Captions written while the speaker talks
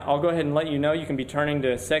I'll go ahead and let you know you can be turning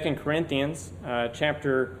to 2 Corinthians,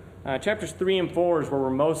 chapters 3 and 4 is where we're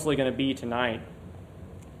mostly going to be tonight.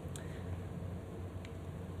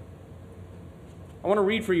 I want to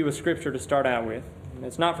read for you a scripture to start out with.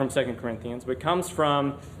 It's not from 2 Corinthians, but it comes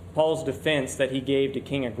from Paul's defense that he gave to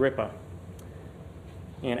King Agrippa.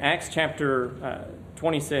 In Acts chapter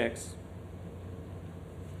 26,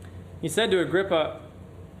 he said to Agrippa,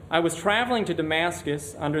 "I was traveling to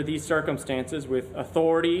Damascus under these circumstances with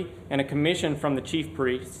authority and a commission from the chief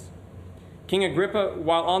priests. King Agrippa,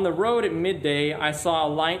 while on the road at midday, I saw a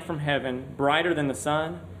light from heaven, brighter than the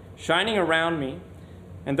sun, shining around me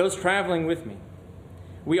and those traveling with me.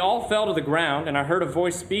 We all fell to the ground, and I heard a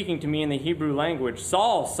voice speaking to me in the Hebrew language,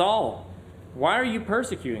 'Saul, Saul, why are you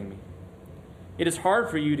persecuting me? It is hard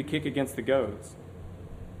for you to kick against the goads.'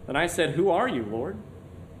 Then I said, 'Who are you, Lord?'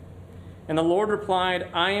 And the Lord replied,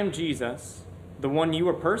 'I am Jesus, the one you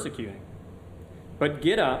are persecuting. But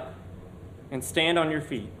get up and stand on your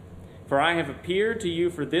feet, for I have appeared to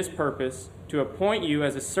you for this purpose, to appoint you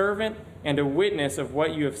as a servant and a witness of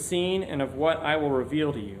what you have seen and of what I will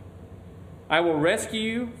reveal to you. I will rescue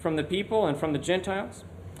you from the people and from the Gentiles.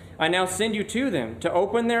 I now send you to them to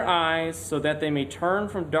open their eyes so that they may turn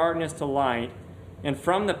from darkness to light and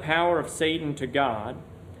from the power of Satan to God,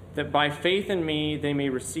 that by faith in me they may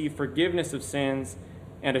receive forgiveness of sins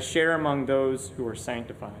and a share among those who are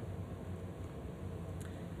sanctified.'"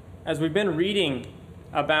 As we've been reading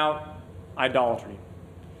about idolatry,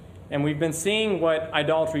 and we've been seeing what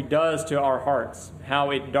idolatry does to our hearts,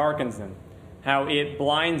 how it darkens them, how it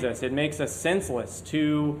blinds us, it makes us senseless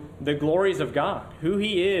to the glories of God, who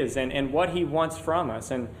He is and what He wants from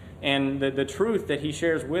us, and the truth that He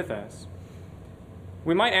shares with us.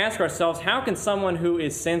 We might ask ourselves, how can someone who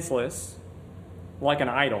is senseless, like an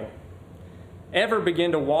idol, ever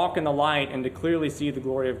begin to walk in the light and to clearly see the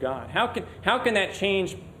glory of God? How can that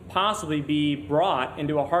change possibly be brought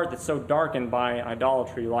into a heart that's so darkened by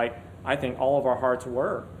idolatry, like I think all of our hearts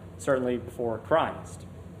were, certainly before Christ,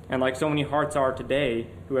 and like so many hearts are today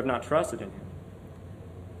who have not trusted in Him?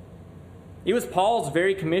 It was Paul's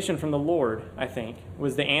very commission from the Lord, I think,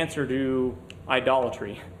 was the answer to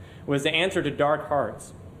idolatry, was the answer to dark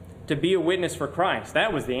hearts, to be a witness for Christ.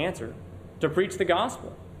 That was the answer, to preach the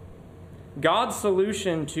gospel. God's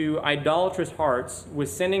solution to idolatrous hearts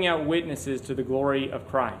was sending out witnesses to the glory of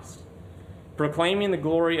Christ, proclaiming the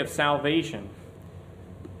glory of salvation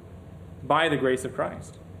by the grace of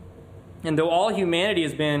Christ. And though all humanity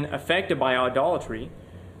has been affected by idolatry,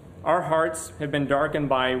 our hearts have been darkened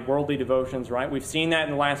by worldly devotions, right? We've seen that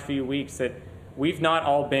in the last few weeks, that we've not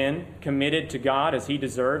all been committed to God as He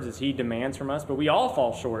deserves, as He demands from us, but we all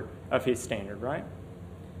fall short of His standard, right?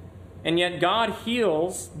 And yet God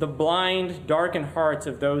heals the blind, darkened hearts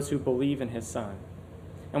of those who believe in His Son.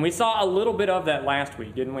 And we saw a little bit of that last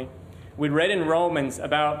week, didn't we? We read in Romans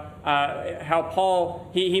about how Paul,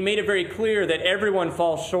 he made it very clear that everyone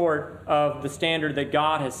falls short of the standard that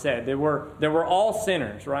God has set. There were all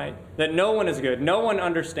sinners, right? That no one is good, no one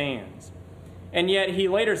understands. And yet he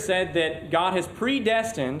later said that God has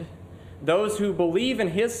predestined those who believe in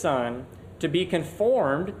His Son to be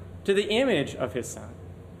conformed to the image of His Son.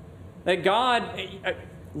 That God,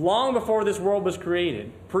 long before this world was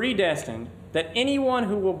created, predestined that anyone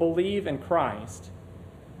who will believe in Christ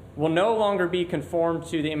will no longer be conformed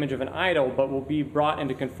to the image of an idol, but will be brought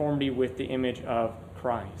into conformity with the image of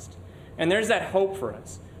Christ. And there's that hope for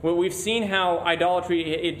us. Well, we've seen how idolatry,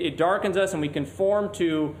 it darkens us and we conform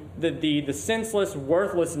to the senseless,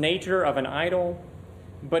 worthless nature of an idol,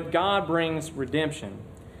 but God brings redemption.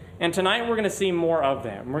 And tonight we're going to see more of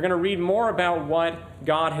that. We're going to read more about what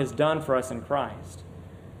God has done for us in Christ.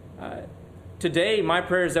 Today, my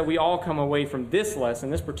prayer is that we all come away from this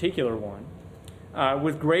lesson, this particular one,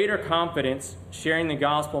 with greater confidence sharing the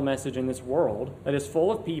gospel message in this world that is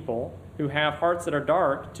full of people who have hearts that are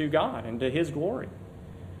dark to God and to His glory.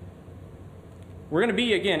 We're going to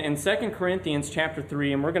be, again, in 2 Corinthians chapter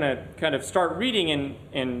 3, and we're going to kind of start reading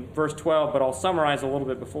in verse 12, but I'll summarize a little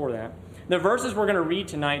bit before that. The verses we're going to read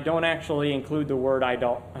tonight don't actually include the word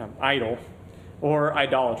idol or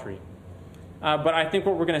idolatry. But I think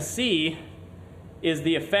what we're going to see is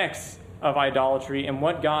the effects of idolatry and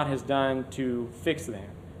what God has done to fix them.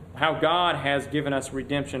 How God has given us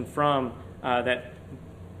redemption from that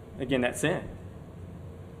sin.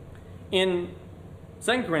 In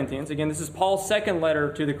 2 Corinthians, again, this is Paul's second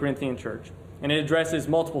letter to the Corinthian church, and it addresses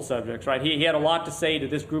multiple subjects, right? He had a lot to say to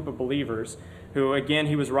this group of believers who, again,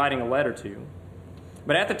 he was writing a letter to.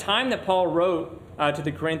 But at the time that Paul wrote to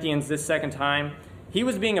the Corinthians this second time, he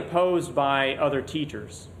was being opposed by other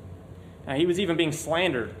teachers. He was even being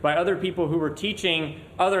slandered by other people who were teaching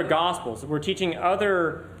other gospels, were teaching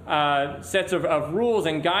other sets of rules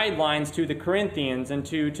and guidelines to the Corinthians and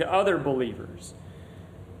to other believers.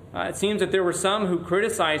 It seems that there were some who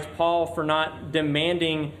criticized Paul for not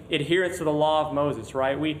demanding adherence to the law of Moses,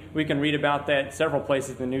 right? We can read about that several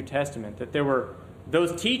places in the New Testament, that there were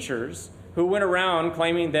those teachers who went around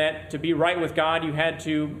claiming that to be right with God,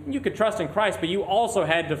 you could trust in Christ, but you also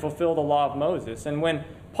had to fulfill the law of Moses. And when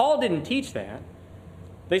Paul didn't teach that,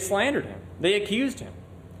 they slandered him. They accused him.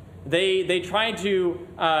 They tried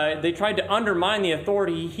to undermine the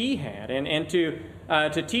authority he had and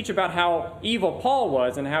to teach about how evil Paul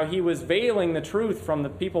was and how he was veiling the truth from the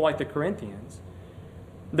people like the Corinthians.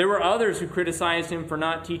 There were others who criticized him for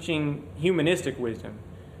not teaching humanistic wisdom.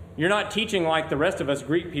 You're not teaching like the rest of us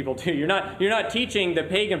Greek people do. You're not teaching the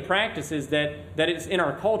pagan practices that is in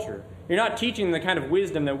our culture. You're not teaching the kind of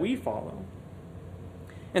wisdom that we follow.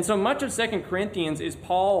 And so much of 2 Corinthians is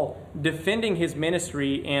Paul defending his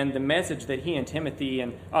ministry and the message that he and Timothy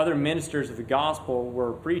and other ministers of the gospel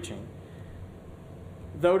were preaching.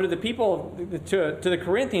 Though to the people, to the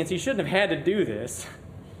Corinthians, he shouldn't have had to do this.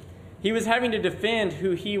 He was having to defend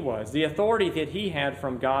who he was, the authority that he had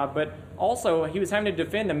from God, but also he was having to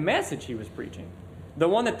defend the message he was preaching, the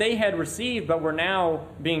one that they had received but were now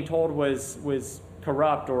being told was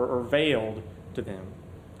corrupt or veiled to them.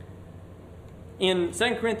 In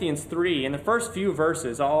 2 Corinthians 3, in the first few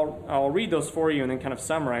verses, I'll read those for you and then kind of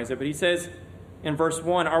summarize it, but he says in verse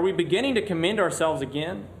 1, "Are we beginning to commend ourselves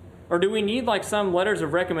again? Or do we need like some letters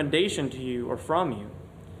of recommendation to you or from you?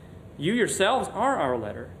 You yourselves are our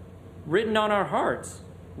letter, written on our hearts,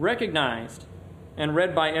 recognized, and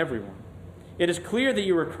read by everyone. It is clear that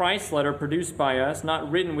you are Christ's letter produced by us, not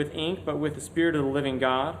written with ink, but with the Spirit of the living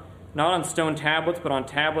God, not on stone tablets, but on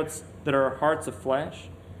tablets that are hearts of flesh.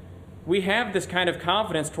 We have this kind of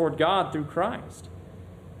confidence toward God through Christ.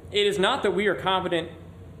 It is not that we are confident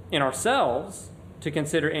in ourselves to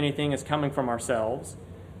consider anything as coming from ourselves,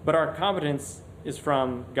 but our confidence is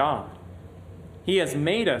from God. He has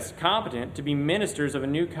made us competent to be ministers of a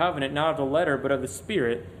new covenant, not of the letter, but of the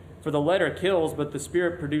Spirit. For the letter kills, but the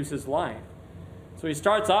Spirit produces life." So he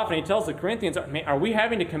starts off and he tells the Corinthians, are we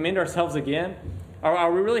having to commend ourselves again?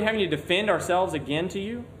 Are we really having to defend ourselves again to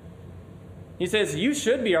you? He says, you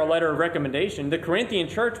should be our letter of recommendation. The Corinthian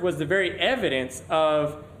church was the very evidence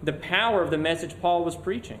of the power of the message Paul was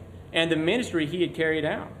preaching and the ministry he had carried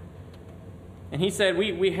out. And he said,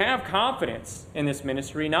 we have confidence in this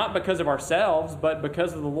ministry, not because of ourselves, but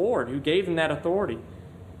because of the Lord who gave them that authority.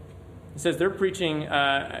 He says they're preaching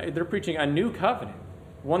a new covenant,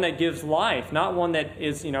 one that gives life, not one that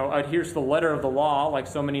is, adheres to the letter of the law like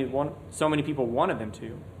so many people wanted them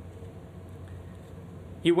to.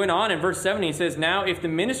 He went on in verse 7, he says, "Now if the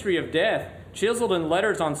ministry of death, chiseled in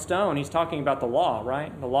letters on stone," he's talking about the law,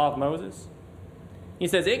 right? The law of Moses. He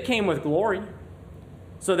says, "it came with glory,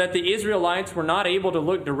 so that the Israelites were not able to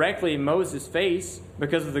look directly at Moses' face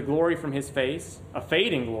because of the glory from his face, a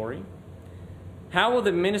fading glory. How will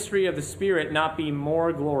the ministry of the Spirit not be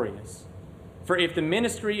more glorious? For if the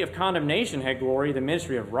ministry of condemnation had glory, the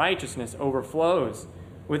ministry of righteousness overflows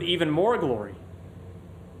with even more glory.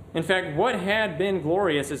 In fact, what had been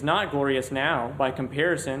glorious is not glorious now by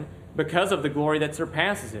comparison because of the glory that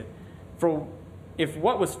surpasses it. For if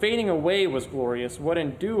what was fading away was glorious, what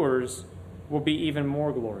endures will be even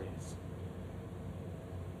more glorious."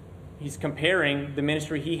 He's comparing the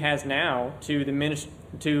ministry he has now to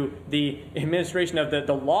the administration of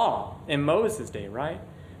the law in Moses' day, right?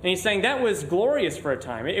 And he's saying that was glorious for a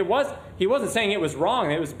time. He wasn't saying it was wrong,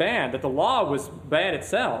 that it was bad, that the law was bad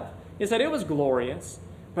itself. He said it was glorious,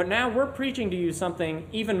 but now we're preaching to you something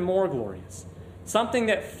even more glorious, something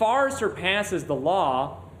that far surpasses the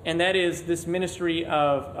law, and that is this ministry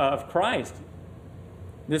of Christ,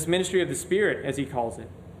 this ministry of the Spirit, as he calls it.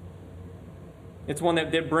 It's one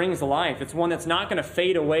that brings life. It's one that's not going to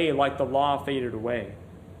fade away like the law faded away.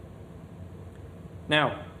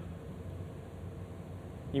 Now,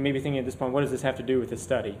 you may be thinking at this point, what does this have to do with this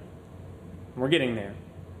study? We're getting there.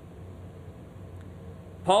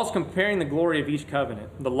 Paul's comparing the glory of each covenant,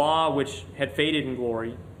 the law which had faded in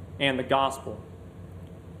glory, and the gospel.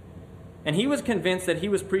 And he was convinced that he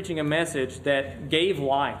was preaching a message that gave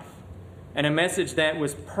life, and a message that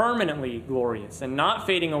was permanently glorious and not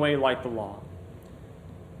fading away like the law.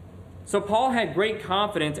 So Paul had great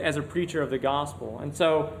confidence as a preacher of the gospel. And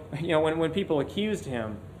so, when people accused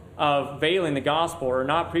him of veiling the gospel or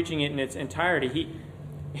not preaching it in its entirety,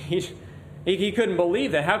 he couldn't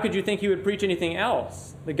believe that. How could you think he would preach anything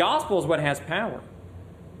else? The gospel is what has power.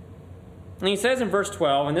 And he says in verse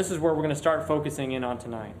 12, and this is where we're going to start focusing in on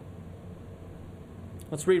tonight.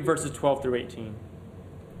 Let's read verses 12 through 18.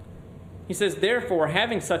 He says, "Therefore,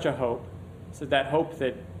 having such a hope," so that hope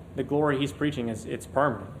that the glory he's preaching it's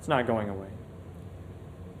permanent. It's not going away.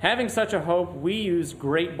 Having such a hope, we use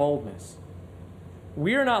great boldness.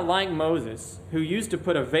 We are not like Moses, who used to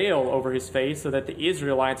put a veil over his face so that the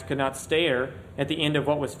Israelites could not stare at the end of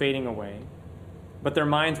what was fading away, but their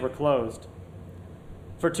minds were closed.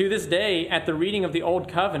 For to this day, at the reading of the Old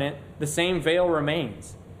Covenant, the same veil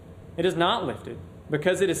remains. It is not lifted,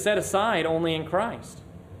 because it is set aside only in Christ.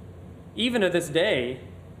 Even to this day,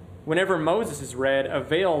 whenever Moses is read, a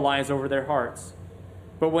veil lies over their hearts.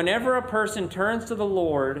 But whenever a person turns to the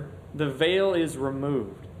Lord, the veil is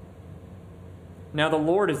removed. Now the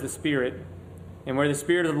Lord is the Spirit, and where the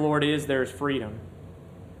Spirit of the Lord is, there is freedom.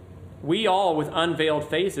 We all, with unveiled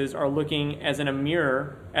faces, are looking as in a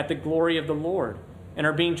mirror at the glory of the Lord, and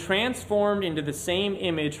are being transformed into the same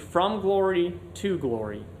image from glory to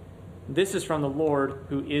glory. This is from the Lord,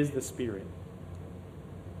 who is the Spirit.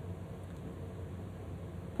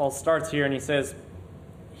 Paul starts here and he says,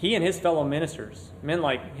 he and his fellow ministers, men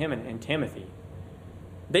like him and Timothy,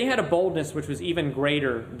 they had a boldness which was even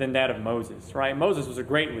greater than that of Moses, right? Moses was a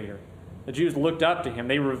great leader. The Jews looked up to him.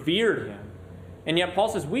 They revered him. And yet Paul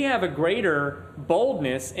says, we have a greater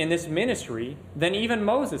boldness in this ministry than even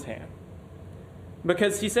Moses had.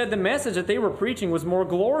 Because he said the message that they were preaching was more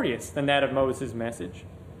glorious than that of Moses' message.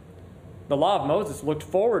 The law of Moses looked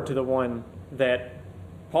forward to the one that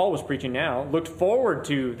Paul was preaching now, looked forward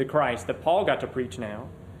to the Christ that Paul got to preach now.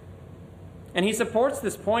 And he supports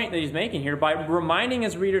this point that he's making here by reminding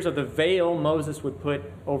his readers of the veil Moses would put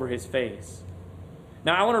over his face.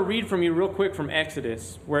 Now, I want to read from you real quick from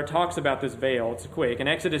Exodus, where it talks about this veil. It's quick. In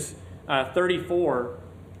Exodus 34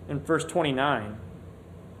 and verse 29,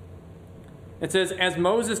 it says, "As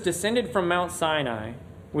Moses descended from Mount Sinai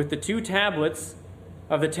with the 2 tablets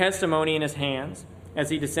of the testimony in his hands, as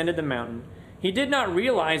he descended the mountain, he did not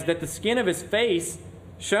realize that the skin of his face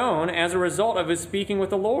shone as a result of his speaking with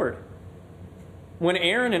the Lord. When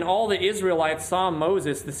Aaron and all the Israelites saw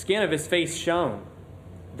Moses, the skin of his face shone.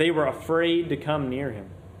 They were afraid to come near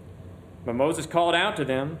him. But Moses called out to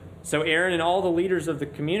them. So Aaron and all the leaders of the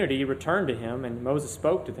community returned to him, and Moses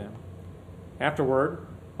spoke to them. Afterward,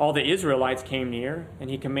 all the Israelites came near,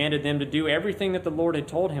 and he commanded them to do everything that the Lord had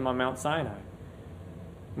told him on Mount Sinai.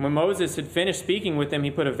 When Moses had finished speaking with them,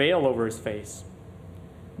 he put a veil over his face.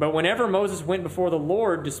 But whenever Moses went before the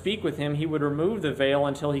Lord to speak with him, he would remove the veil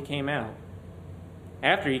until he came out.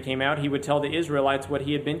 After he came out, he would tell the Israelites what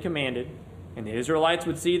he had been commanded, and the Israelites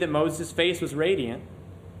would see that Moses' face was radiant.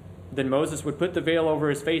 Then Moses would put the veil over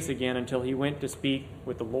his face again until he went to speak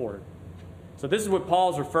with the Lord." So this is what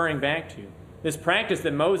Paul's referring back to. This practice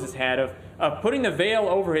that Moses had of putting the veil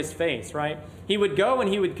over his face, right? He would go and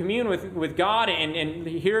he would commune with God and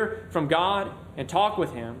hear from God and talk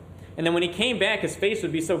with him. And then when he came back, his face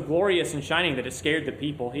would be so glorious and shining that it scared the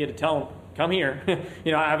people. He had to tell them, "Come here.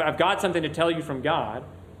 I've got something to tell you from God."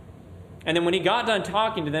 And then when he got done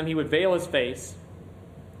talking to them, he would veil his face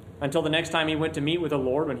until the next time he went to meet with the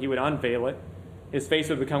Lord, when he would unveil it. His face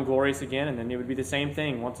would become glorious again, and then it would be the same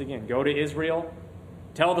thing once again. Go to Israel,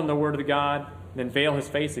 tell them the word of God, then veil his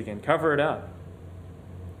face again, cover it up.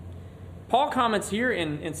 Paul comments here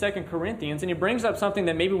in 2 Corinthians, and he brings up something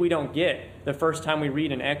that maybe we don't get the first time we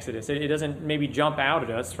read in Exodus. It doesn't maybe jump out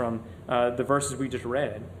at us from the verses we just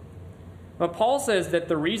read. But Paul says that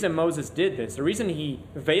the reason Moses did this, the reason he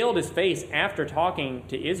veiled his face after talking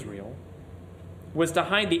to Israel, was to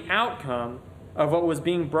hide the outcome of what was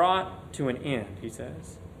being brought to an end, he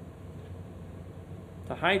says.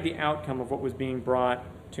 To hide the outcome of what was being brought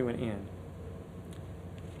to an end.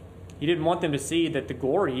 He didn't want them to see that the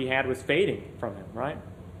glory he had was fading from him, right?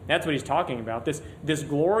 That's what he's talking about. This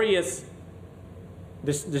glorious,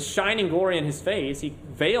 this shining glory in his face, he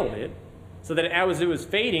veiled it so that as it was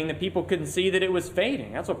fading, the people couldn't see that it was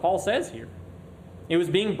fading. That's what Paul says here. It was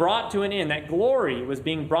being brought to an end. That glory was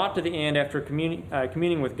being brought to the end after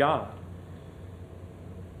communing with God.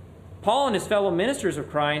 Paul and his fellow ministers of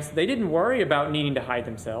Christ, they didn't worry about needing to hide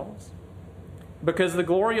themselves because the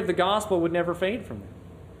glory of the gospel would never fade from them.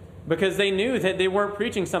 Because they knew that they weren't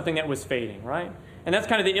preaching something that was fading, right? And that's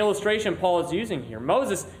kind of the illustration Paul is using here.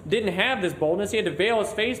 Moses didn't have this boldness. He had to veil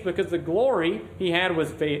his face because the glory he had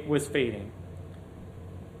was fading.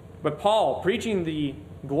 But Paul, preaching the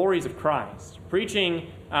glories of Christ, preaching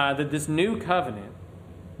this new covenant,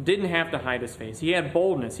 didn't have to hide his face. He had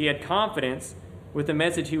boldness. He had confidence with the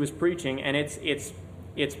message he was preaching, and it's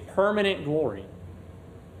permanent glory.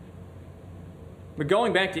 But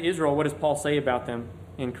going back to Israel, what does Paul say about them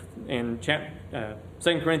in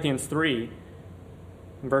 2 Corinthians 3,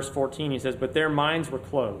 in verse 14? He says, "But their minds were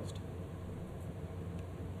closed."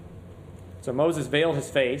 So Moses veiled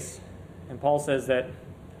his face, and Paul says that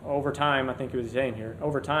over time, I think he was saying here,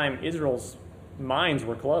 over time, Israel's minds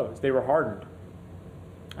were closed. They were hardened.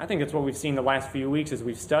 I think that's what we've seen the last few weeks as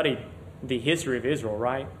we've studied the history of Israel,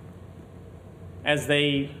 right? As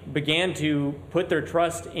they began to put their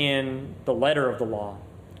trust in the letter of the law,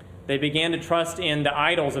 they began to trust in the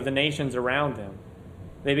idols of the nations around them.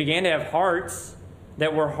 They began to have hearts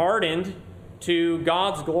that were hardened to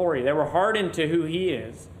God's glory, that were hardened to who He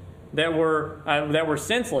is, that were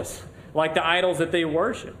senseless, like the idols that they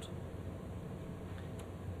worshipped.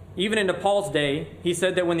 Even into Paul's day, he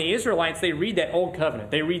said that when the Israelites, they read that Old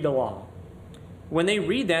Covenant, they read the law. When they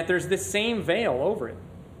read that, there's this same veil over it.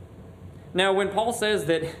 Now, when Paul says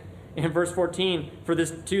that in verse 14, to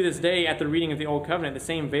this day, at the reading of the Old Covenant, the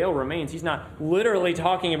same veil remains, he's not literally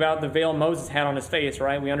talking about the veil Moses had on his face,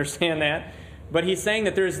 right? We understand that. But he's saying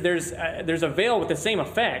that there's a veil with the same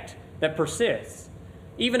effect that persists.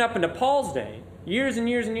 Even up into Paul's day, years and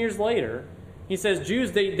years and years later, he says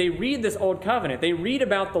Jews, they read this Old Covenant, they read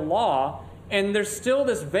about the law, and there's still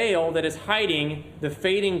this veil that is hiding the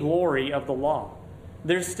fading glory of the law.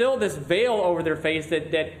 There's still this veil over their face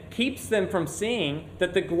that keeps them from seeing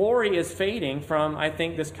that the glory is fading from, I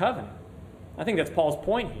think, this covenant. I think that's Paul's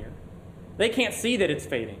point here. They can't see that it's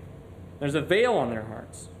fading. There's a veil on their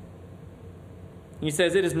hearts. He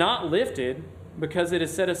says it is not lifted because it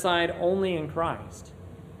is set aside only in Christ.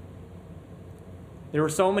 There were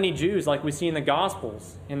so many Jews, like we see in the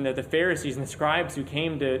Gospels, in the Pharisees and the scribes who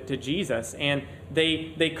came to Jesus, and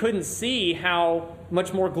they couldn't see how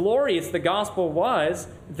much more glorious the gospel was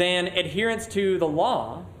than adherence to the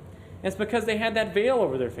law. And it's because they had that veil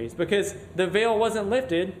over their face, because the veil wasn't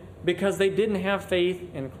lifted because they didn't have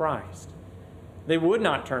faith in Christ. They would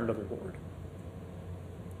not turn to the Lord.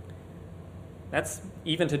 That's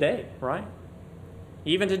even today, right?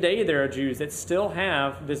 Even today, there are Jews that still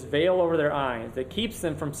have this veil over their eyes that keeps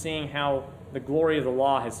them from seeing how the glory of the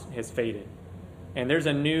law has faded. And there's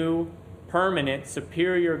a new, permanent,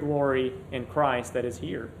 superior glory in Christ that is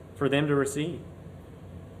here for them to receive.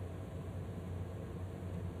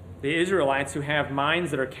 The Israelites who have minds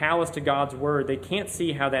that are callous to God's word, they can't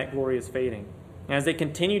see how that glory is fading. And as they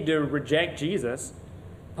continued to reject Jesus,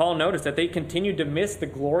 Paul noticed that they continued to miss the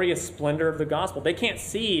glorious splendor of the gospel. They can't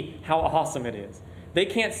see how awesome it is. They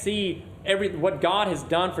can't see what God has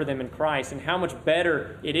done for them in Christ and how much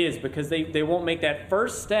better it is because they won't make that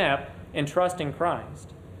first step in trusting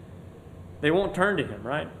Christ. They won't turn to Him,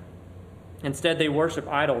 right? Instead, they worship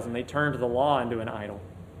idols and they turn to the law into an idol.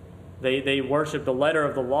 They worship the letter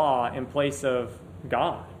of the law in place of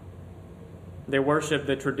God. They worship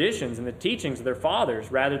the traditions and the teachings of their fathers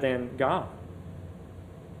rather than God.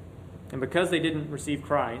 And because they didn't receive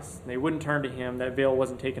Christ, they wouldn't turn to Him, that veil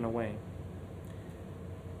wasn't taken away.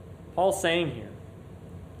 Paul's saying here,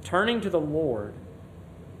 turning to the Lord,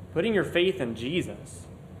 putting your faith in Jesus,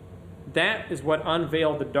 that is what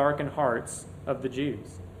unveiled the darkened hearts of the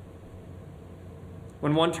Jews.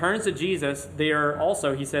 When one turns to Jesus, they are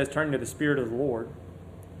also, he says, turning to the Spirit of the Lord.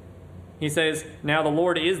 He says, now the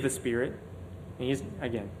Lord is the Spirit. And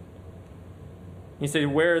he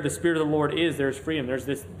said, where the Spirit of the Lord is, there's freedom. There's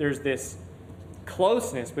this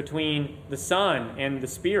closeness between the Son and the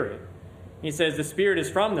Spirit. He says the Spirit is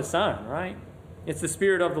from the Son, right? It's the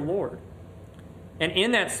Spirit of the Lord. And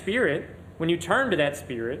in that Spirit, when you turn to that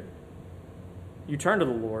Spirit, you turn to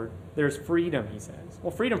the Lord, there's freedom, he says. Well,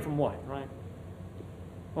 freedom from what, right?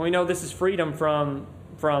 Well, we know this is freedom from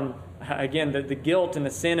again, the guilt and the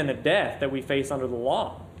sin and the death that we face under the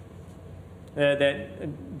law.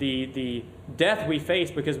 That the death we face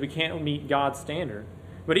because we can't meet God's standard.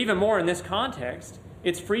 But even more in this context,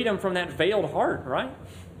 it's freedom from that veiled heart, right?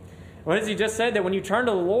 What has he just said? That when you turn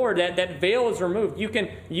to the Lord, that veil is removed. You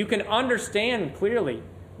can understand clearly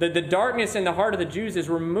that the darkness in the heart of the Jews is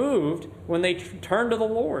removed when they turn to the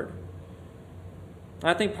Lord.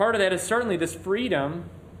 I think part of that is certainly this freedom,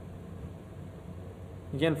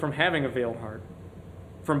 again, from having a veiled heart,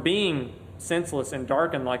 from being senseless and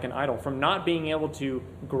darkened like an idol, from not being able to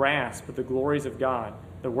grasp the glories of God,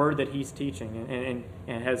 the word that He's teaching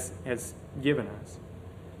and has given us.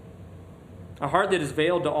 A heart that is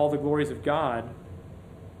veiled to all the glories of God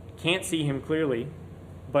can't see Him clearly,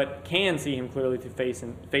 but can see Him clearly through faith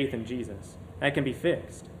in Jesus. That can be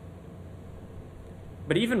fixed.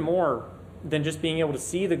 But even more than just being able to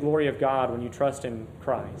see the glory of God when you trust in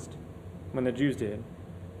Christ, when the Jews did,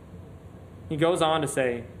 he goes on to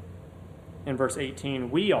say in verse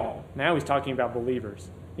 18, we all, now he's talking about believers.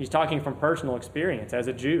 He's talking from personal experience as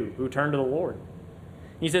a Jew who turned to the Lord.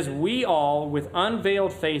 He says, we all with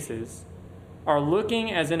unveiled faces are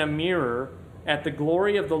looking as in a mirror at the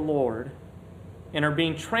glory of the Lord, and are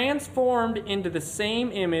being transformed into the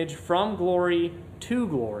same image from glory to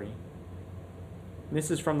glory.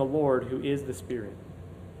 This is from the Lord, who is the Spirit.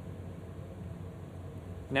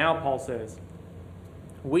 Now, Paul says,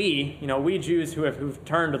 we Jews who've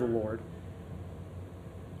turned to the Lord,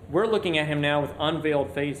 we're looking at him now with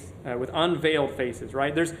unveiled faces,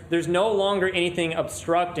 right? There's no longer anything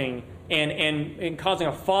obstructing and causing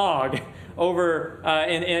a fog over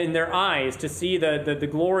in their eyes to see the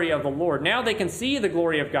glory of the Lord. Now they can see the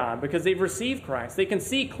glory of God because they've received Christ. They can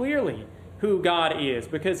see clearly who God is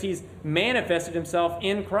because he's manifested himself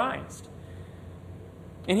in Christ.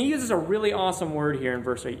 And he uses a really awesome word here in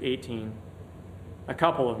verse 18. A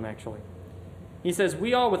couple of them, actually. He says,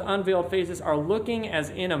 we all with unveiled faces are looking as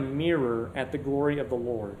in a mirror at the glory of the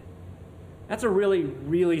Lord. That's a really,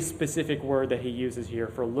 really specific word that he uses here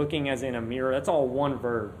for looking as in a mirror. That's all one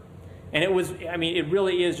verb. And it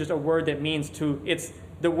really is just a word that means it's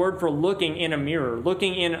the word for looking in a mirror,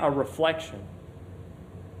 looking in a reflection.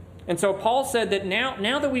 And so Paul said that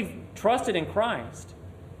now that we've trusted in Christ,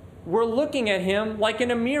 we're looking at him like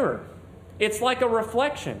in a mirror. It's like a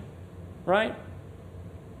reflection, right?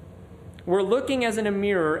 We're looking as in a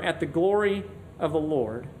mirror at the glory of the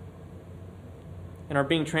Lord and are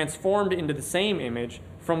being transformed into the same image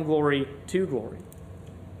from glory to glory.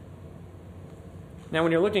 Now,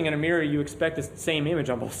 when you're looking in a mirror, you expect the same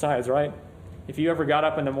image on both sides, right? If you ever got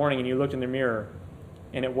up in the morning and you looked in the mirror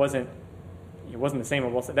and it wasn't the same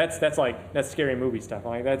on both sides, that's scary movie stuff.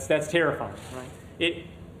 Like that's terrifying, right?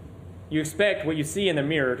 You expect what you see in the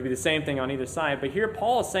mirror to be the same thing on either side. But here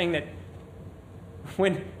Paul is saying that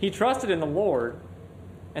when he trusted in the Lord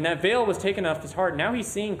and that veil was taken off his heart, now he's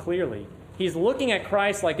seeing clearly. He's looking at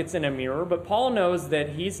Christ like it's in a mirror, but Paul knows that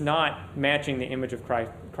he's not matching the image of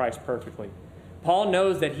Christ perfectly. Paul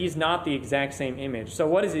knows that he's not the exact same image. So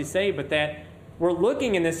what does he say but that we're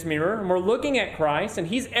looking in this mirror and we're looking at Christ and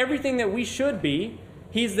he's everything that we should be.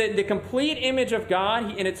 He's the complete image of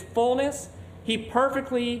God in its fullness. He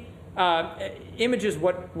perfectly images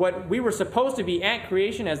what we were supposed to be at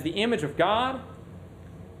creation as the image of God.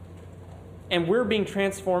 And we're being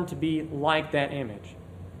transformed to be like that image.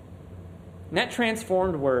 And that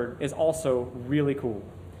transformed word is also really cool.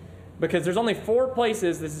 Because there's only 4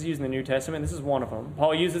 places this is used in the New Testament. This is one of them.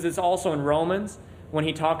 Paul uses this also in Romans when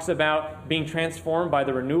he talks about being transformed by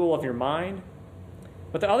the renewal of your mind.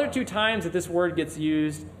 But the other 2 times that this word gets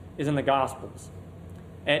used is in the Gospels,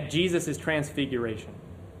 at Jesus' transfiguration.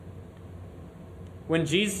 When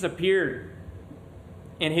Jesus appeared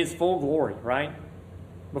in his full glory, right?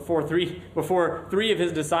 Before three of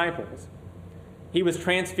his disciples, he was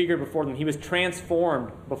transfigured before them. He was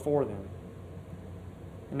transformed before them.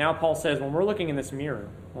 And now Paul says, when we're looking in this mirror,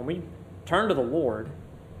 when we turn to the Lord,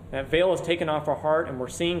 that veil is taken off our heart and we're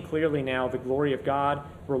seeing clearly now the glory of God.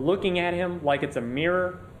 We're looking at him like it's a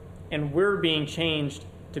mirror, and we're being changed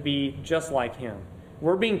to be just like him.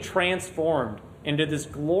 We're being transformed into this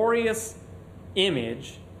glorious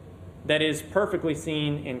image that is perfectly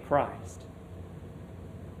seen in Christ.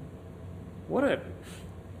 What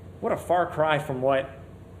a far cry from what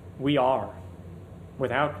we are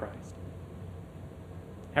without Christ.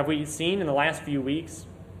 Have we seen in the last few weeks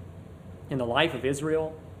in the life of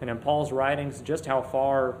Israel and in Paul's writings just how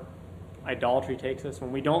far idolatry takes us?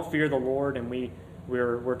 When we don't fear the Lord and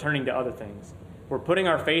we're turning to other things. We're putting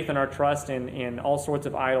our faith and our trust in all sorts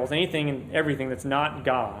of idols, anything and everything that's not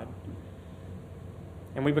God.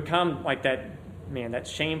 And we become like that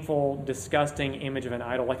shameful, disgusting image of an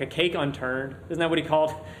idol, like a cake unturned. Isn't that what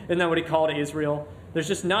he called Israel? There's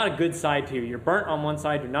just not a good side to you. You're burnt on one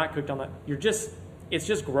side, you're not cooked on the it's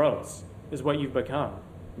just gross, is what you've become,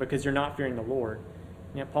 because you're not fearing the Lord.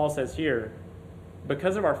 And yet Paul says here,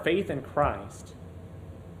 because of our faith in Christ,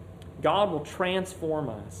 God will transform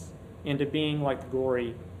us into being like the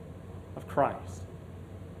glory of Christ.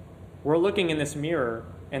 We're looking in this mirror,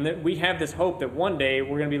 and that we have this hope that one day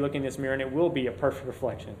we're going to be looking in this mirror and it will be a perfect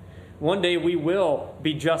reflection. One day we will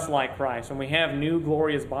be just like Christ when we have new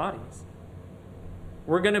glorious bodies.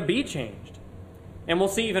 We're going to be changed. And we'll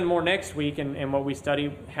see even more next week in what we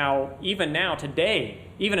study, how even now, today,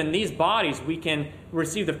 even in these bodies, we can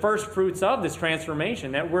receive the first fruits of this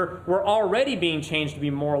transformation, that we're already being changed to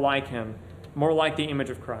be more like him, more like the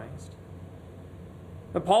image of Christ.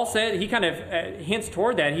 But Paul said, he kind of hints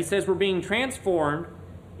toward that. He says we're being transformed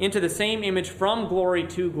into the same image from glory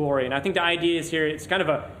to glory. And I think the idea is here, it's kind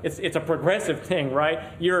of it's a progressive thing, right?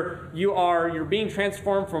 You're being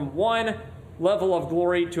transformed from one level of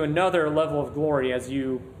glory to another level of glory as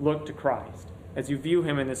you look to Christ, as you view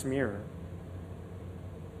him in this mirror.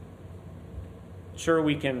 Sure,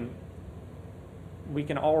 we can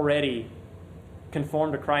already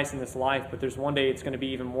conformed to Christ in this life, but there's one day it's going to be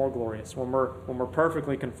even more glorious when we're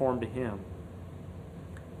perfectly conformed to Him.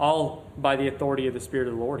 All by the authority of the Spirit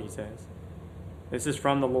of the Lord, he says. This is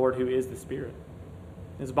from the Lord who is the Spirit.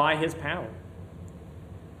 It's by His power.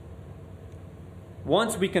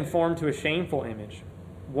 Once we conformed to a shameful image,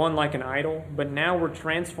 one like an idol, but now we're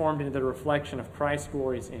transformed into the reflection of Christ's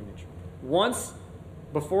glorious image. Once,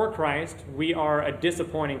 before Christ, we are a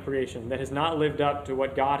disappointing creation that has not lived up to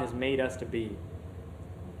what God has made us to be.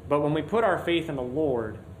 But when we put our faith in the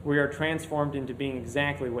Lord, we are transformed into being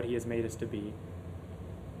exactly what He has made us to be.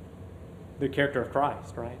 The character of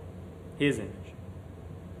Christ, right? His image.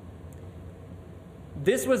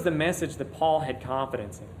 This was the message that Paul had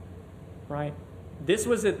confidence in, right? This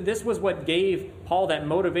was what gave Paul that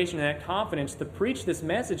motivation and that confidence to preach this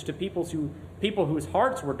message to people whose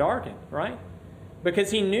hearts were darkened, right?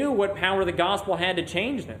 Because he knew what power the gospel had to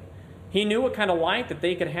change them. He knew what kind of light that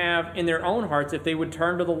they could have in their own hearts if they would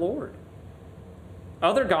turn to the Lord.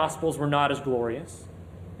 Other gospels were not as glorious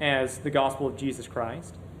as the gospel of Jesus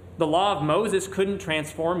Christ. The law of Moses couldn't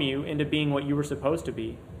transform you into being what you were supposed to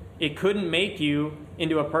be. It couldn't make you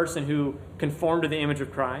into a person who conformed to the image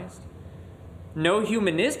of Christ. No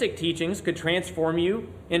humanistic teachings could transform you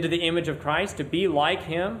into the image of Christ to be like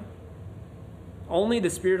Him. Only the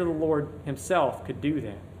Spirit of the Lord Himself could do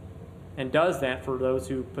that, and does that for those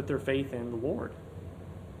who put their faith in the Lord.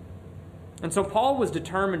 And so Paul was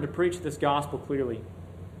determined to preach this gospel clearly.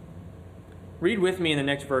 Read with me in the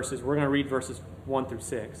next verses. We're going to read verses 1 through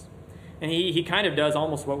 6. And he kind of does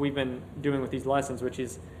almost what we've been doing with these lessons, which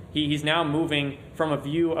is he's now moving from a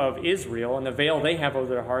view of Israel and the veil they have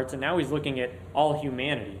over their hearts, and now he's looking at all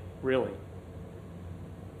humanity, really.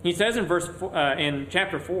 He says in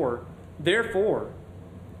chapter 4, "Therefore,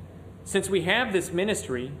 since we have this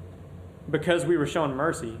ministry, because we were shown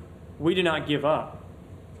mercy, we do not give up.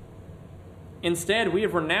 Instead, we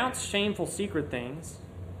have renounced shameful secret things,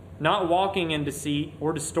 not walking in deceit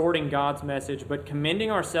or distorting God's message, but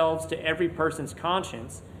commending ourselves to every person's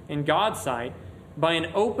conscience in God's sight by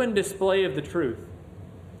an open display of the truth.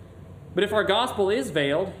 But if our gospel is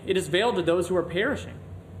veiled, it is veiled to those who are perishing.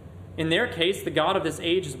 In their case, the God of this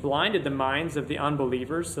age has blinded the minds of the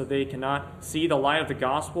unbelievers so they cannot see the light of the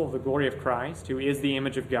gospel of the glory of Christ, who is the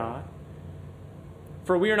image of God.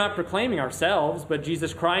 For we are not proclaiming ourselves, but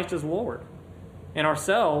Jesus Christ as Lord, and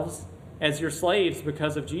ourselves as your slaves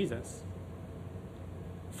because of Jesus.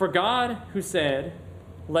 For God, who said,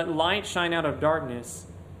 'Let light shine out of darkness,'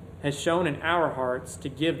 has shown in our hearts to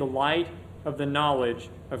give the light of the knowledge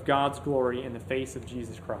of God's glory in the face of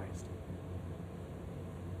Jesus Christ."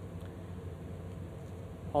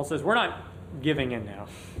 Paul says, we're not giving in now.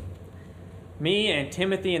 Me and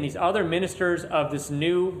Timothy and these other ministers of this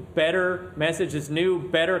new, better message, this new,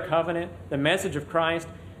 better covenant, the message of Christ,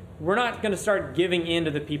 we're not going to start giving in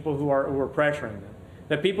to the people who are pressuring them.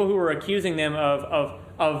 The people who are accusing them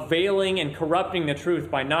of veiling and corrupting the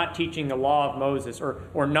truth by not teaching the law of Moses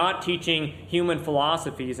or not teaching human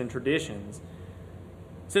philosophies and traditions.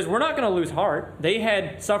 It says we're not going to lose heart. They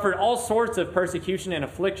had suffered all sorts of persecution and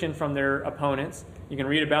affliction from their opponents. You can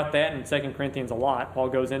read about that in 2 Corinthians a lot. Paul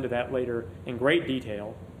goes into that later in great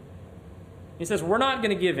detail. He says we're not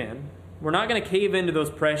going to give in. We're not going to cave into those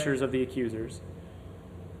pressures of the accusers.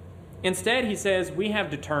 Instead, he says, we have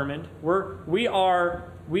determined, we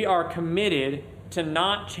are committed to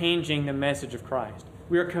not changing the message of Christ.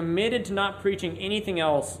 We are committed to not preaching anything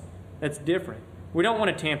else that's different. We don't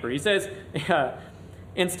want to tamper. He says,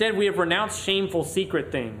 instead, we have renounced shameful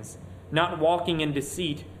secret things, not walking in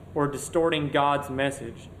deceit or distorting God's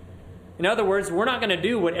message. In other words, we're not going to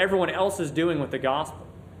do what everyone else is doing with the gospel.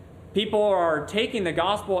 People are taking the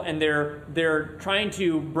gospel and they're trying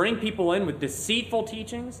to bring people in with deceitful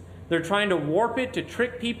teachings. They're trying to warp it to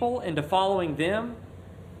trick people into following them.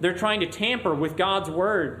 They're trying to tamper with God's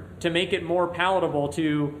word to make it more palatable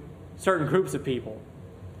to certain groups of people.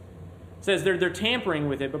 It says they're tampering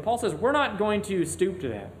with it, but Paul says we're not going to stoop to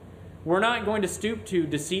that. We're not going to stoop to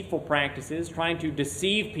deceitful practices, trying to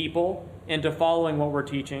deceive people into following what we're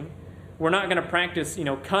teaching. We're not going to practice,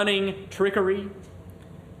 cunning trickery,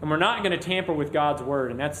 and we're not going to tamper with God's word.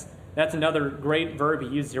 And that's another great verb he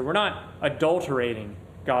uses here. We're not adulterating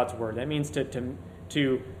God's word. That means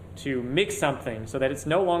to mix something so that it's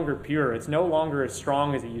no longer pure. It's no longer as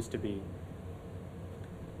strong as it used to be.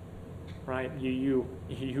 Right? You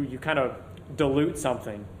kind of dilute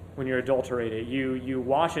something when you adulterate it. You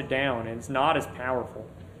wash it down and it's not as powerful.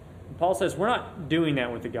 And Paul says we're not doing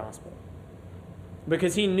that with the gospel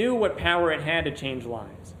because he knew what power it had to change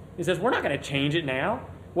lives. He says we're not going to change it now.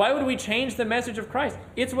 Why would we change the message of Christ?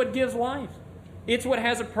 It's what gives life. It's what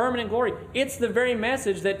has a permanent glory. It's the very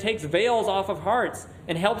message that takes veils off of hearts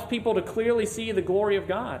and helps people to clearly see the glory of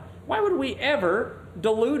God. Why would we ever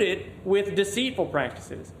dilute it with deceitful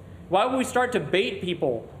practices? Why would we start to bait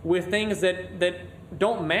people with things that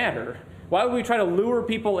don't matter? Why would we try to lure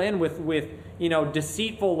people in with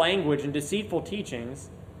deceitful language and deceitful teachings?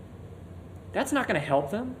 That's not going to help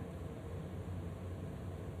them.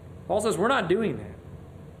 Paul says we're not doing that.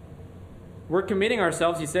 We're committing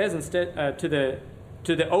ourselves, he says, instead to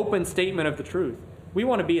the open statement of the truth. We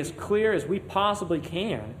want to be as clear as we possibly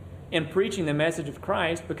can in preaching the message of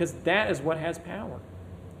Christ, because that is what has power.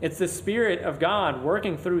 It's the Spirit of God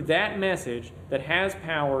working through that message that has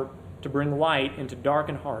power to bring light into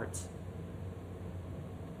darkened hearts.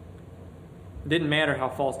 It didn't matter how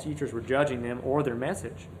false teachers were judging them or their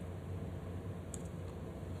message.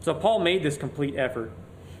 So Paul made this complete effort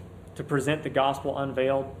to present the gospel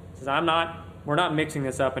unveiled. He says, we're not mixing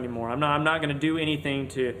this up anymore. I'm not going to do anything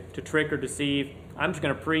to trick or deceive. I'm just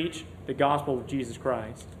going to preach the gospel of Jesus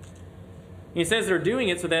Christ. And he says they're doing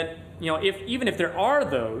it so that, even if there are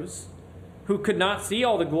those who could not see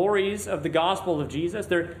all the glories of the gospel of Jesus,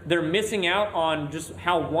 they're missing out on just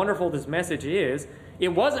how wonderful this message is. It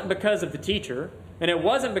wasn't because of the teacher, and it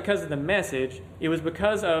wasn't because of the message. It was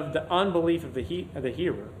because of the unbelief of the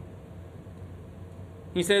hearer.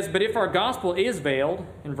 He says, but if our gospel is veiled,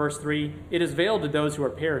 in verse 3, it is veiled to those who are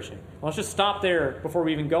perishing. Well, let's just stop there before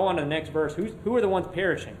we even go on to the next verse. Who are the ones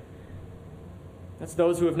perishing? That's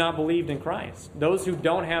those who have not believed in Christ. Those who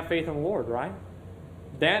don't have faith in the Lord, right?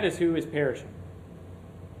 That is who is perishing.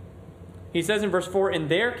 He says in verse 4, in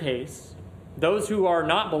their case, those who are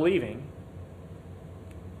not believing,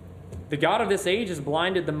 the God of this age has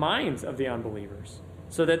blinded the minds of the unbelievers,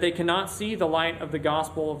 so that they cannot see the light of the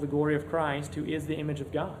gospel of the glory of Christ, who is the image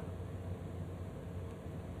of God.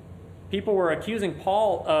 People were accusing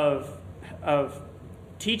Paul of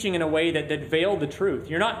teaching in a way that veiled the truth.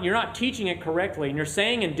 You're not teaching it correctly, and you're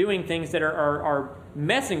saying and doing things that are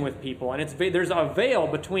messing with people, and there's a veil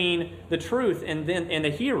between the truth and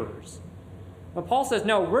the hearers. But Paul says,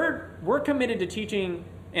 no, we're committed to teaching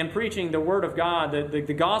and preaching the word of God,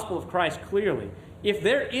 the gospel of Christ clearly. If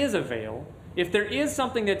there is a veil, if there is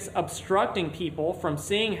something that's obstructing people from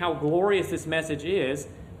seeing how glorious this message is,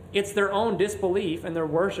 it's their own disbelief and their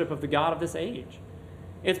worship of the God of this age.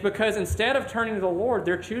 It's because instead of turning to the Lord,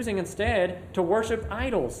 they're choosing instead to worship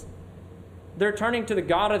idols. They're turning to the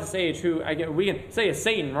God of this age, who we can say is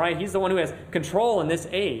Satan, right? He's the one who has control in this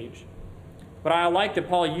age. But I like that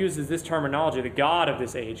Paul uses this terminology, the God of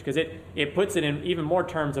this age, because it puts it in even more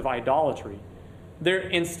terms of idolatry.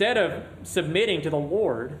 Instead of submitting to the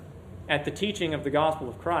Lord at the teaching of the gospel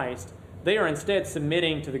of Christ, they are instead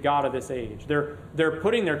submitting to the God of this age. They're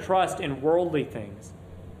putting their trust in worldly things.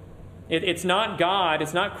 It's not God,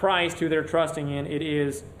 it's not Christ who they're trusting in, it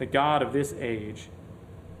is the God of this age.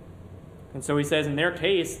 And so he says in their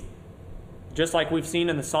case, just like we've seen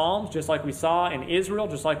in the Psalms, just like we saw in Israel,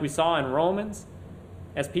 just like we saw in Romans,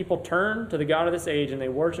 as people turn to the God of this age and they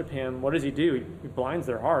worship him, what does he do? He blinds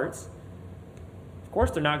their hearts. Of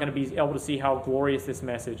course they're not going to be able to see how glorious this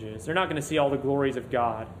message is. They're not going to see all the glories of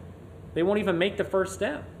God. They won't even make the first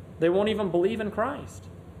step. They won't even believe in Christ.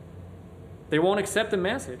 They won't accept the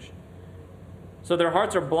message. So their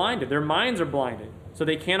hearts are blinded. Their minds are blinded. So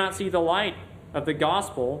they cannot see the light of the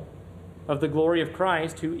gospel of the glory of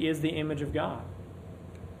Christ, who is the image of God.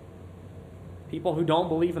 People who don't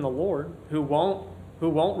believe in the Lord, who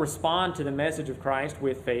won't respond to the message of Christ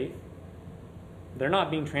with faith, they're not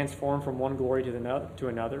being transformed from one glory to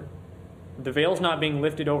another. The veil's not being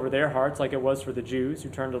lifted over their hearts like it was for the Jews who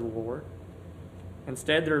turned to the Lord.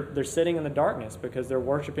 Instead, they're sitting in the darkness because they're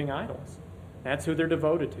worshiping idols. That's who they're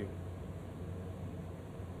devoted to.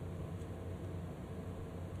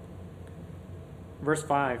 Verse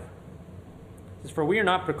 5 says, "For we are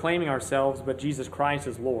not proclaiming ourselves, but Jesus Christ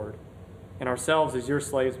is Lord, and ourselves as your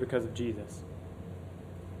slaves because of Jesus."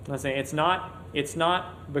 I'm saying it's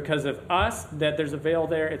not because of us that there's a veil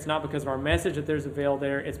there. It's not because of our message that there's a veil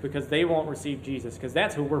there. It's because they won't receive Jesus, because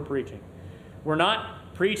that's who we're preaching. We're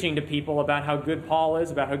not preaching to people about how good Paul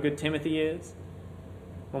is, about how good Timothy is.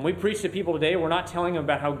 When we preach to people today, we're not telling them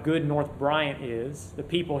about how good North Bryant is, the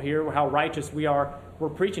people here, how righteous we are. We're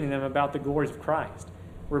preaching to them about the glories of Christ.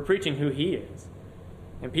 We're preaching who he is.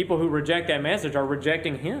 And people who reject that message are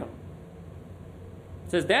rejecting him.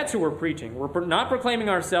 It says that's who we're preaching. We're not proclaiming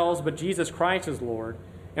ourselves, but Jesus Christ is Lord.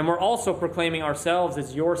 And we're also proclaiming ourselves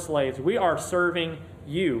as your slaves. We are serving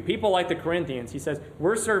you. People like the Corinthians, he says,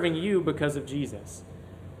 we're serving you because of Jesus.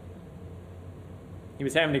 He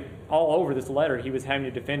was having to, all over this letter, he was having to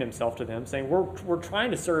defend himself to them, saying, we're trying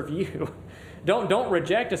to serve you. Don't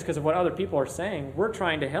reject us because of what other people are saying. We're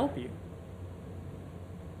trying to help you.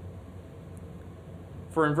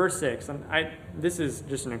 For in verse 6, and this is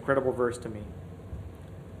just an incredible verse to me.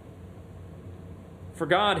 For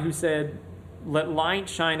God, who said, "Let light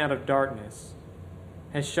shine out of darkness,"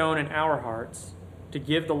 has shown in our hearts to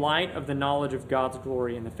give the light of the knowledge of God's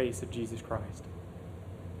glory in the face of Jesus Christ.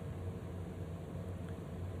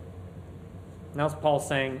 Now, as Paul's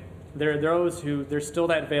saying, there are those who, there's still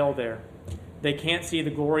that veil there. They can't see the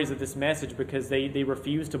glories of this message because they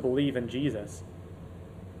refuse to believe in Jesus.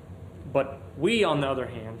 But we, on the other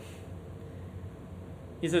hand,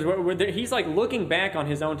 he says, he's like looking back on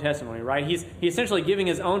his own testimony, right? He's essentially giving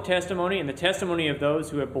his own testimony and the testimony of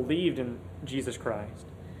those who have believed in Jesus Christ.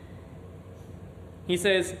 He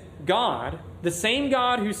says, God, the same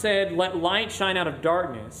God who said, "Let light shine out of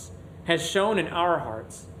darkness," has shown in our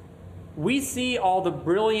hearts. We see all the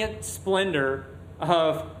brilliant splendor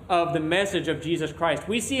of the message of Jesus Christ.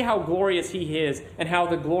 We see how glorious he is and how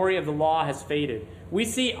the glory of the law has faded. We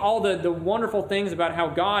see all the wonderful things about how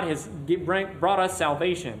God has brought us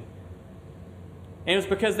salvation. And it was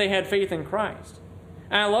because they had faith in Christ.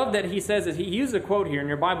 And I love that he says this. He used a quote here, and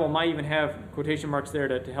your Bible might even have quotation marks there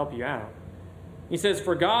to help you out. He says,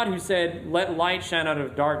 "For God who said, 'Let light shine out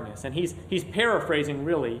of darkness.'" And he's paraphrasing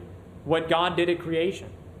really what God did at creation.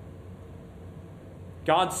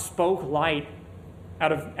 God spoke light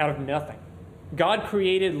out of nothing. God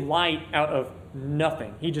created light out of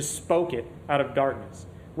nothing. He just spoke it out of darkness.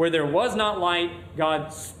 Where there was not light,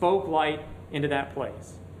 God spoke light into that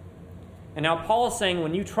place. And now Paul is saying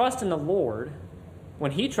when you trust in the Lord,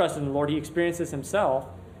 when he trusted in the Lord, he experienced this himself,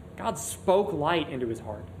 God spoke light into his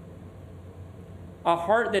heart. A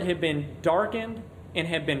heart that had been darkened and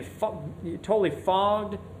had been totally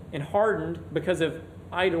fogged and hardened because of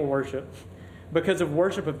idol worship, because of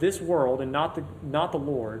worship of this world and not the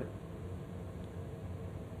Lord,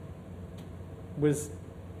 was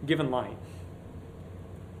given light.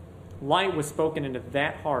 Light was spoken into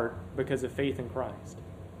that heart because of faith in Christ.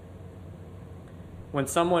 When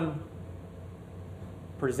someone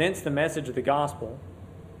presents the message of the gospel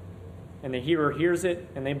and the hearer hears it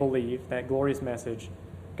and they believe that glorious message,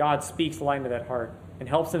 God speaks light into that heart and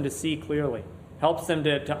helps them to see clearly, helps them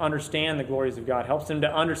to understand the glories of God, helps them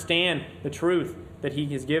to understand the truth that he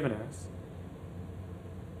has given us.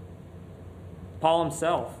 Paul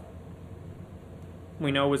himself,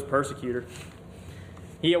 we know, was persecuted.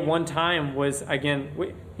 He at one time was, again,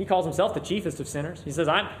 he calls himself the chiefest of sinners. He says,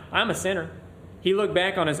 I'm a sinner. He looked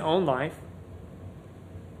back on his own life,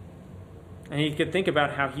 and he could think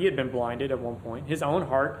about how he had been blinded at one point. His own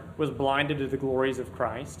heart was blinded to the glories of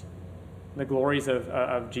Christ, the glories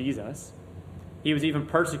of Jesus. He was even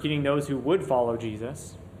persecuting those who would follow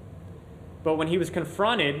Jesus. But when he was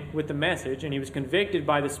confronted with the message and he was convicted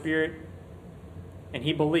by the Spirit and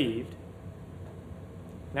he believed,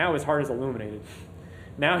 now his heart is illuminated.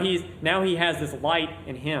 Now he has this light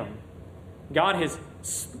in him.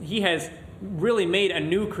 He has really made a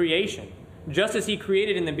new creation. Just as he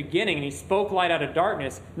created in the beginning and he spoke light out of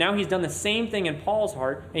darkness, now he's done the same thing in Paul's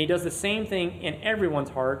heart, and he does the same thing in everyone's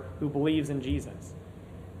heart who believes in Jesus.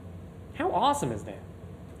 How awesome is that?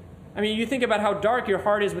 I mean, you think about how dark your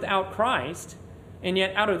heart is without Christ, and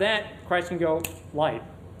yet out of that, Christ can go light.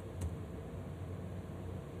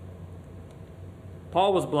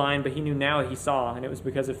 Paul was blind, but he knew now he saw, and it was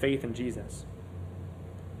because of faith in Jesus.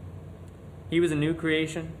 He was a new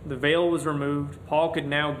creation. The veil was removed. Paul could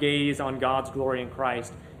now gaze on God's glory in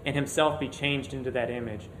Christ and himself be changed into that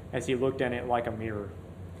image as he looked at it like a mirror.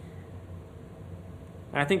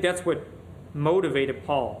 And I think that's what motivated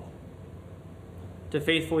Paul to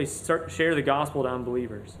faithfully share the gospel to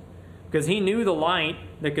unbelievers, because he knew the light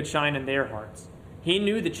that could shine in their hearts. He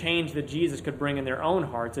knew the change that Jesus could bring in their own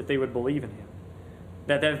hearts if they would believe in him.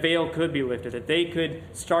 That veil could be lifted, that they could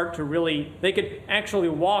start to they could actually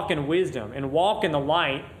walk in wisdom and walk in the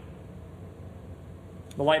light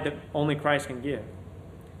that only Christ can give.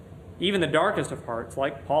 Even the darkest of hearts,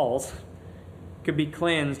 like Paul's, could be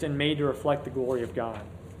cleansed and made to reflect the glory of God.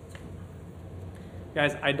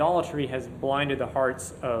 Guys, idolatry has blinded the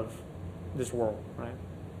hearts of this world, right?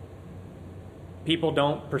 People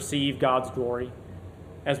don't perceive God's glory.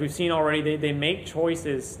 As we've seen already, they make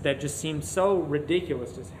choices that just seem so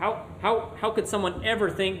ridiculous. Just how could someone ever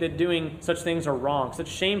think that doing such things are wrong? Such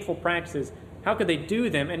shameful practices, how could they do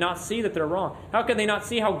them and not see that they're wrong? How could they not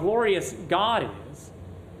see how glorious God is?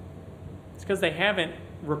 It's because they haven't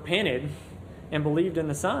repented and believed in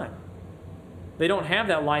the Son. They don't have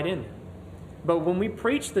that light in them. But when we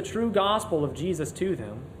preach the true gospel of Jesus to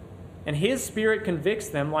them, and His Spirit convicts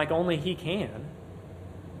them like only He can,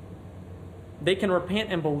 they can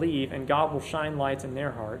repent and believe, and God will shine lights in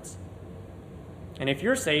their hearts. And if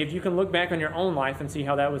you're saved, you can look back on your own life and see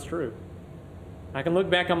how that was true. I can look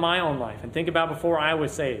back on my own life and think about before I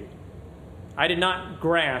was saved. I did not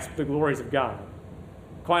grasp the glories of God.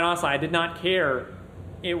 Quite honestly, I did not care.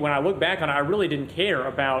 When I look back on it, I really didn't care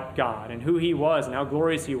about God and who He was and how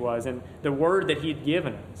glorious He was and the word that He had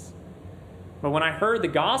given us. But when I heard the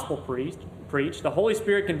gospel preached, the Holy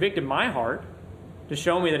Spirit convicted my heart to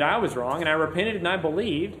show me that I was wrong, and I repented and I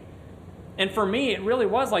believed. And for me, it really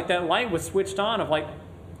was like that light was switched on of like,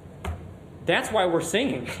 that's why we're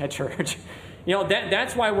singing at church.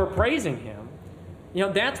 That's why we're praising Him.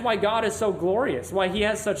 That's why God is so glorious, why He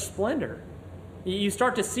has such splendor. You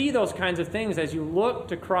start to see those kinds of things as you look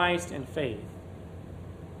to Christ in faith.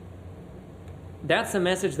 That's the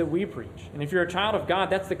message that we preach. And if you're a child of God,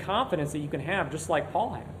 that's the confidence that you can have, just like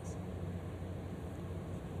Paul has.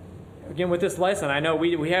 Again, with this lesson, I know we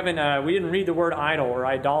didn't read the word idol or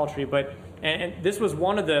idolatry, but and this was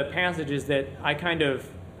one of the passages that I kind of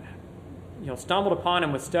stumbled upon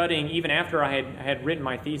and was studying even after I had written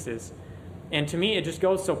my thesis. And to me, it just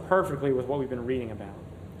goes so perfectly with what we've been reading about.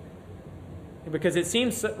 Because it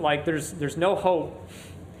seems like there's no hope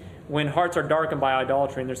when hearts are darkened by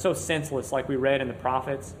idolatry, and they're so senseless, like we read in the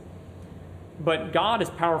prophets. But God is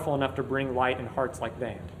powerful enough to bring light in hearts like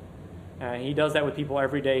that. He does that with people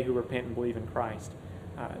every day who repent and believe in Christ.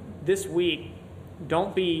 This week,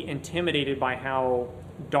 don't be intimidated by how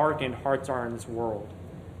darkened hearts are in this world.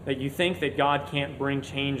 That you think that God can't bring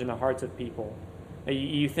change in the hearts of people. That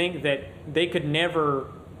you think that they could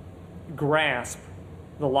never grasp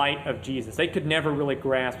the light of Jesus. They could never really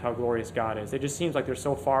grasp how glorious God is. It just seems like they're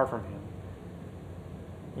so far from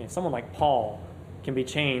Him. Someone like Paul can be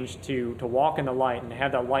changed to walk in the light and to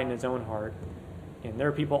have that light in his own heart. And there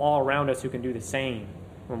are people all around us who can do the same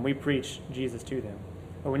when we preach Jesus to them.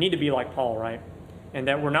 But we need to be like Paul, right? And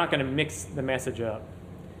that we're not going to mix the message up.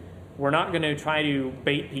 We're not going to try to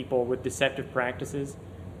bait people with deceptive practices.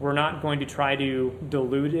 We're not going to try to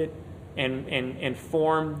dilute it and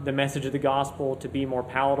form the message of the gospel to be more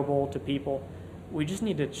palatable to people. We just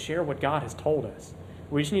need to share what God has told us.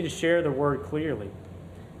 We just need to share the word clearly.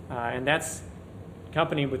 And that's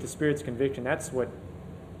accompanied with the Spirit's conviction. That's what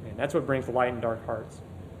brings light in dark hearts.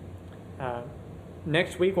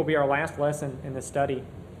 Next week will be our last lesson in this study.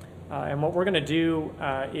 And what we're going to do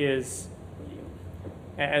is,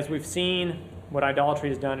 as we've seen what idolatry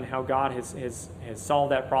has done and how God has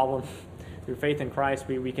solved that problem through faith in Christ,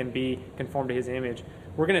 we can be conformed to His image.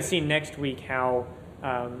 We're going to see next week how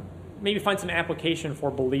maybe find some application for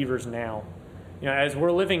believers now. As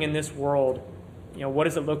we're living in this world, what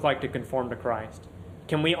does it look like to conform to Christ?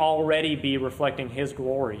 Can we already be reflecting His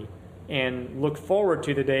glory and look forward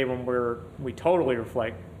to the day when we totally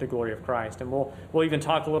reflect the glory of Christ? And we'll even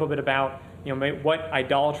talk a little bit about what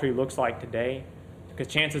idolatry looks like today, because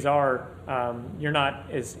chances are you're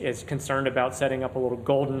not as concerned about setting up a little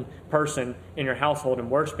golden person in your household and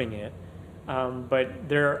worshiping it. But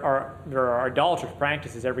there are idolatrous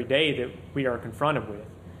practices every day that we are confronted with,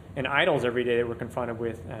 and idols every day that we're confronted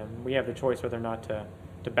with. We have the choice whether or not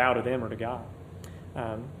to bow to them or to God.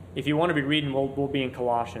 If you want to be reading, we'll be in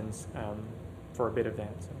Colossians for a bit of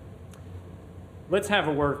that. So let's have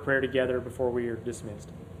a word of prayer together before we are dismissed.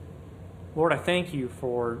 Lord, I thank You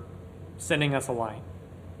for sending us a light.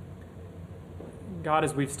 God,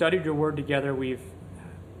 as we've studied Your word together, we've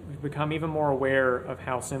become even more aware of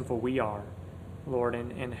how sinful we are, Lord,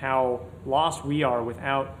 and how lost we are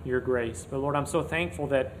without Your grace. But Lord, I'm so thankful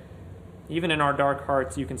that even in our dark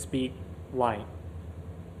hearts, You can speak light.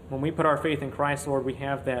 When we put our faith in Christ, Lord, we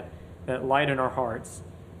have that light in our hearts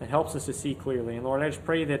that helps us to see clearly. And Lord, I just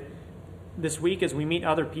pray that this week as we meet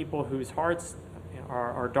other people whose hearts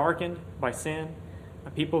are darkened by sin,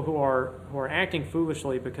 people who are acting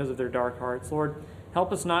foolishly because of their dark hearts, Lord,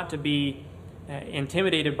 help us not to be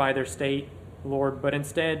intimidated by their state, Lord, but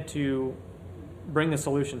instead to bring the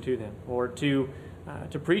solution to them, Lord, to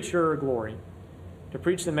preach Your glory, to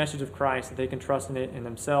preach the message of Christ, that they can trust in it and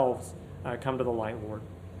themselves come to the light, Lord.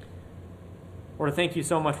 Lord, thank You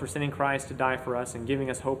so much for sending Christ to die for us and giving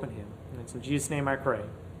us hope in Him. And it's in Jesus' name I pray.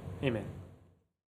 Amen.